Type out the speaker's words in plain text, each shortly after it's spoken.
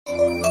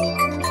Welcome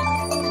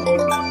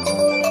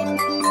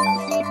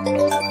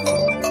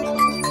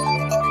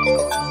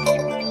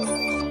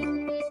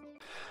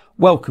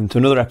to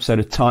another episode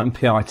of Titan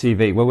PI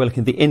TV, where we're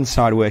looking at the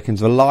inside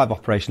workings of a live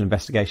operational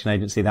investigation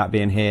agency, that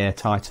being here,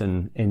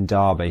 Titan in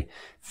Derby.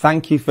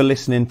 Thank you for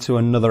listening to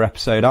another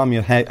episode. I'm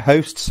your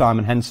host,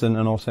 Simon Henson,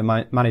 and also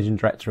Managing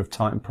Director of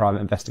Titan Private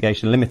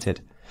Investigation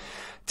Limited.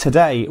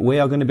 Today, we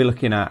are going to be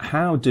looking at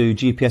how do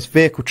GPS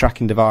vehicle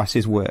tracking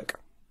devices work.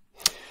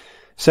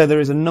 So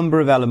there is a number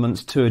of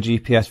elements to a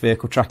GPS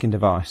vehicle tracking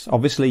device.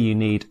 Obviously, you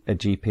need a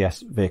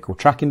GPS vehicle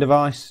tracking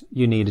device,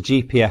 you need a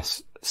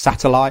GPS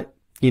satellite,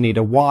 you need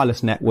a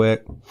wireless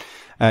network,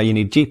 you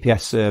need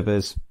GPS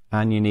servers,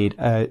 and you need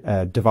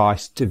a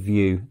device to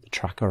view the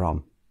tracker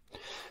on.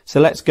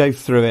 So let's go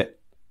through it,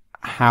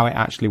 how it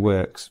actually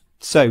works.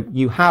 So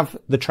you have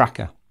the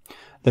tracker.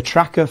 The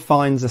tracker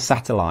finds a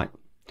satellite.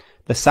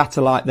 The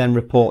satellite then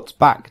reports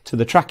back to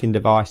the tracking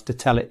device to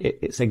tell it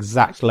its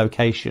exact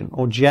location,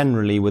 or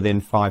generally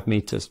within 5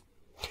 meters.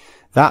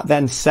 That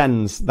then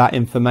sends that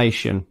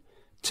information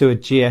to a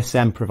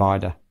GSM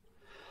provider.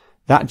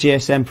 That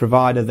GSM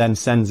provider then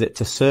sends it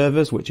to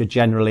servers, which are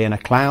generally in a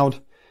cloud,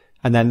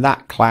 and then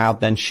that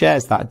cloud then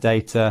shares that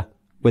data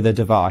with a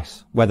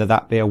device, whether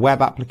that be a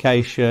web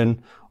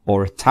application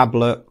or a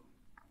tablet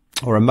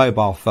or a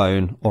mobile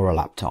phone or a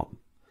laptop.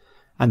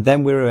 And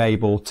then we're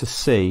able to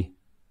see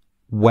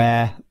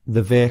where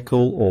the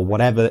vehicle or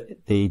whatever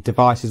the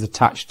device is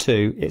attached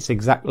to, its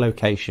exact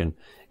location,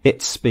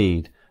 its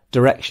speed,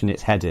 direction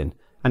it's heading,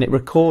 and it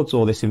records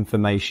all this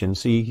information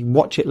so you can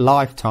watch it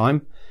live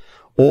time,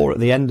 or at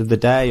the end of the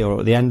day,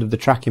 or at the end of the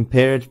tracking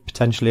period,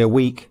 potentially a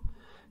week.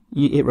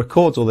 It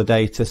records all the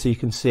data so you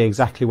can see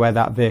exactly where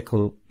that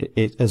vehicle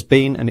it has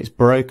been, and it's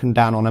broken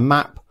down on a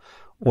map,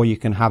 or you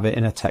can have it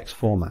in a text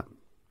format.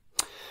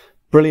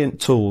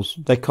 Brilliant tools.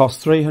 They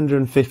cost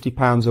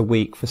 £350 a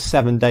week for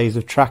 7 days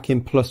of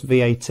tracking plus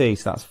VAT,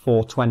 so that's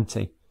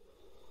 £420.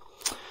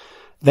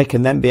 They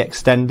can then be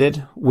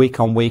extended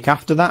week on week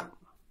after that,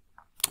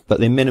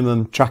 but the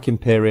minimum tracking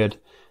period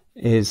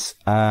is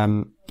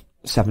 7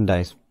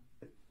 days.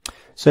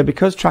 So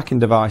because tracking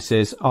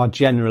devices are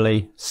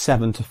generally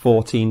 7 to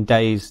 14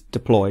 days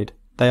deployed,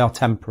 they are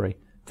temporary.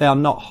 They are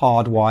not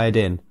hardwired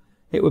in.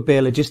 It would be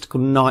a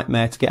logistical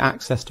nightmare to get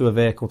access to a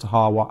vehicle to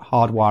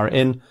hardwire it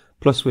in,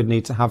 plus we'd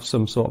need to have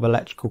some sort of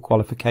electrical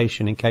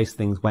qualification in case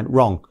things went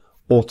wrong,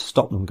 or to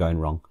stop them going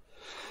wrong.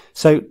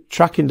 So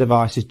tracking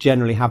devices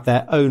generally have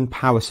their own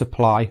power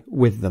supply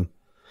with them.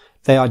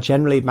 They are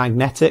generally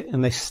magnetic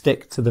and they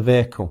stick to the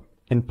vehicle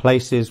in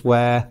places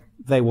where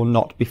they will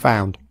not be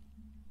found.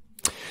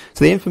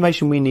 So the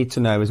information we need to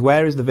know is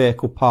where is the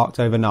vehicle parked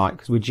overnight,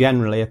 because we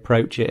generally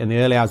approach it in the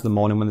early hours of the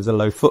morning when there's a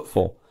low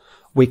footfall.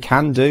 We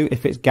can do,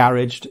 if it's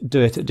garaged,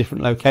 do it at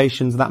different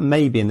locations. That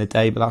may be in the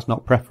day, but that's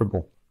not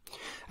preferable.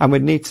 And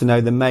we'd need to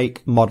know the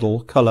make, model,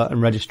 colour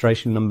and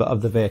registration number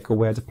of the vehicle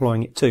we're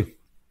deploying it to.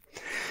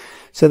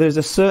 So there's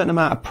a certain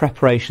amount of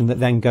preparation that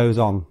then goes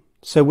on.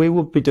 So we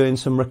will be doing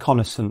some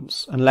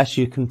reconnaissance, unless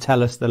you can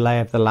tell us the lay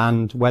of the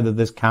land, whether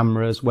there's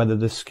cameras, whether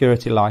there's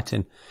security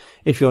lighting.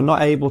 If you're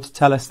not able to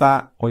tell us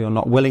that, or you're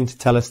not willing to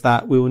tell us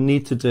that, we will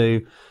need to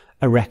do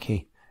a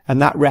recce.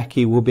 And that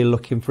recce will be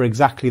looking for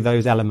exactly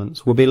those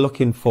elements. We'll be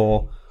looking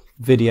for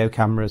video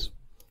cameras.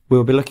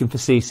 We'll be looking for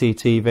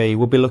CCTV.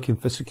 We'll be looking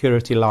for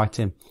security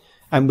lighting.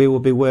 And we will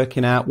be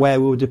working out where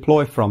we will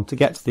deploy from to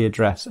get to the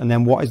address, and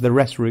then what is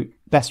the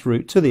best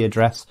route to the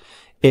address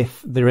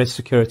if there is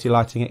security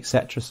lighting,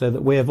 etc., so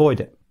that we avoid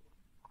it.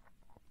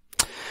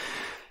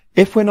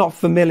 If we're not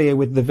familiar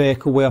with the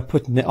vehicle we are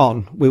putting it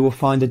on, we will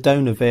find a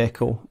donor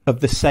vehicle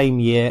of the same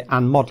year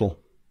and model,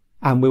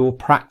 and we will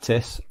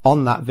practice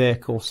on that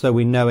vehicle so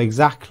we know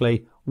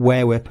exactly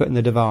where we're putting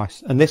the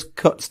device. And this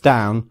cuts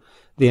down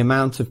the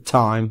amount of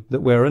time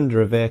that we're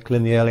under a vehicle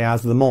in the early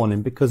hours of the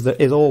morning, because there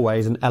is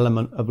always an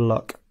element of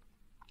luck.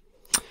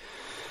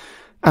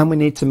 And we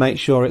need to make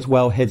sure it's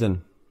well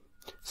hidden.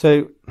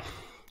 So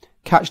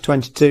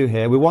catch-22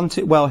 here, we want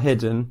it well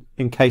hidden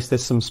in case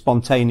there's some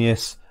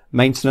spontaneous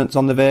maintenance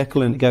on the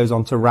vehicle and it goes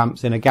onto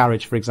ramps in a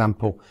garage, for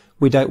example.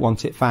 We don't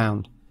want it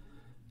found.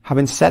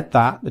 Having said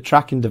that, the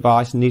tracking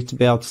device needs to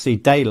be able to see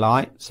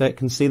daylight so it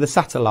can see the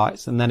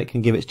satellites, and then it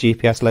can give its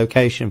GPS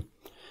location.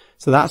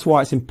 So that's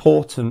why it's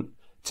important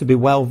to be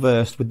well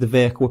versed with the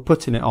vehicle we're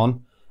putting it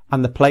on,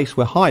 and the place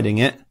we're hiding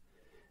it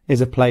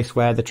is a place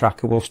where the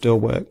tracker will still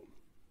work.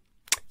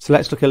 So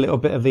let's look a little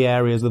bit of the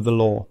areas of the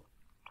law.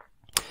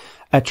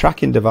 A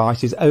tracking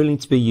device is only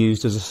to be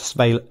used as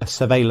a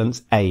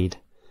surveillance aid.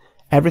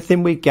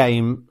 Everything we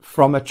gain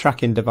from a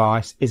tracking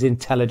device is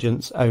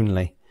intelligence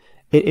only.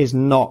 It is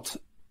not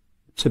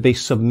to be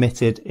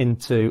submitted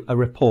into a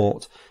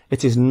report.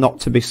 It is not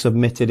to be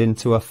submitted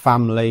into a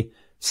family,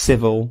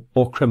 civil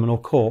or criminal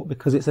court,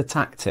 because it's a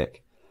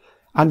tactic.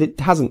 And it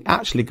hasn't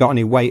actually got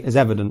any weight as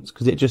evidence,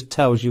 because it just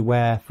tells you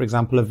where, for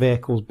example, a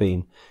vehicle's been.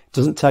 It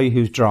doesn't tell you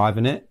who's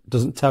driving it. It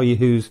doesn't tell you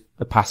who's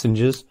the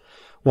passengers.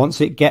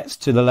 Once it gets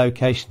to the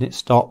location it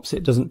stops,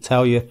 it doesn't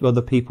tell you if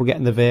other people get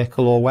in the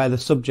vehicle or where the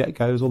subject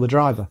goes or the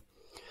driver.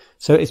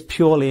 So it's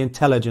purely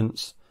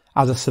intelligence.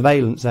 as a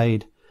surveillance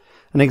aid.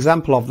 An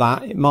example of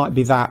that, it might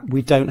be that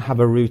we don't have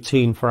a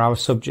routine for our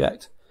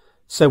subject.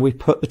 So we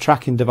put the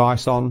tracking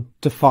device on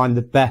to find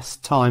the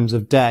best times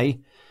of day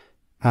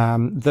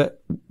that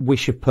we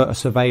should put a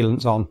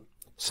surveillance on,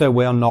 so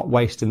we are not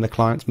wasting the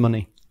client's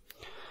money.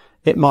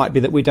 It might be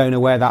that we don't know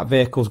where that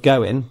vehicle's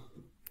going,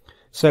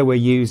 so we're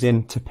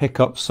using to pick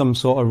up some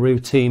sort of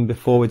routine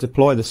before we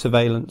deploy the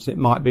surveillance. It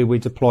might be we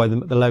deploy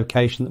them at the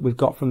location that we've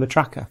got from the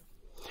tracker.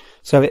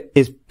 So it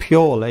is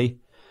purely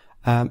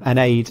an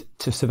aid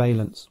to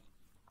surveillance.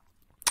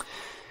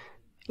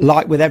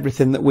 Like with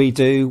everything that we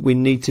do, we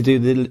need to do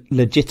the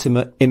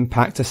legitimate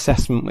impact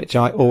assessment, which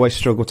I always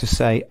struggle to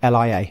say,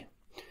 LIA.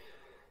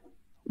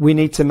 We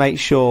need to make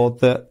sure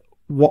that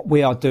what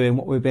we are doing,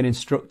 what we've been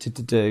instructed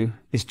to do,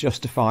 is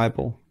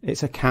justifiable,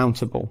 it's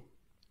accountable,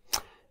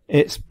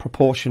 it's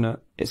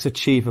proportionate, it's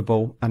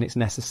achievable, and it's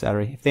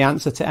necessary. If the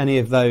answer to any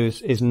of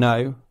those is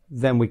no,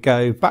 then we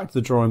go back to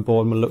the drawing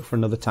board and we'll look for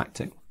another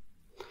tactic.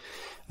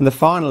 And the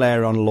final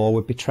area on law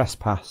would be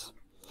trespass.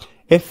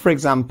 If, for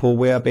example,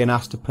 we are being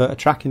asked to put a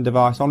tracking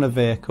device on a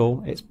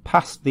vehicle, it's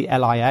past the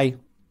LIA,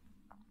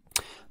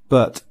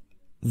 but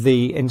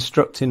the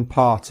instructing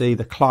party,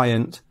 the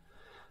client,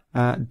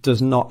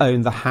 does not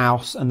own the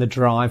house and the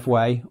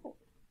driveway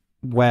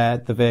where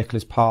the vehicle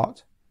is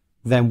parked,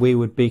 then we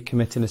would be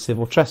committing a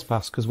civil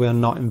trespass because we are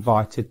not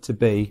invited to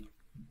be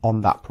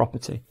on that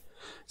property.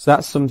 So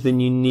that's something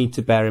you need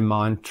to bear in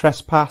mind.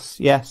 Trespass,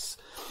 yes,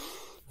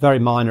 very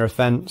minor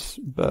offence,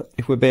 but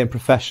if we're being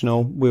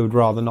professional, we would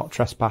rather not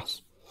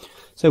trespass.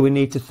 So we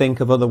need to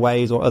think of other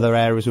ways or other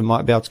areas we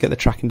might be able to get the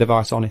tracking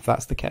device on if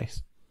that's the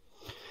case.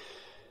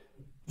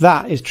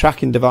 That is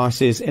tracking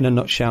devices in a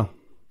nutshell.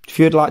 If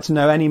you'd like to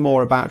know any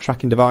more about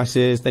tracking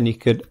devices, then you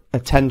could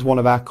attend one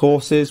of our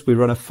courses. We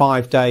run a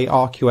 5-day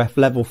RQF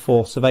Level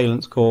 4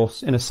 surveillance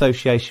course in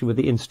association with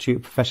the Institute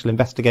of Professional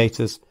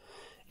Investigators.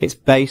 It's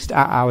based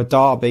at our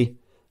Derby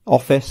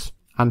office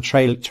and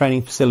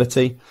training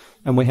facility,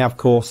 and we have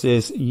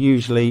courses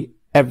usually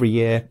every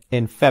year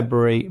in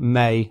February,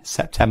 May,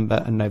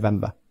 September and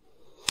November.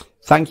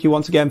 Thank you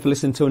once again for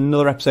listening to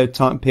another episode of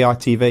Titan PI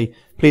TV.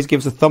 Please give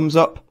us a thumbs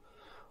up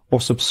or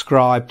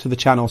subscribe to the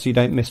channel so you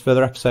don't miss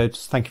further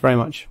episodes. Thank you very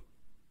much.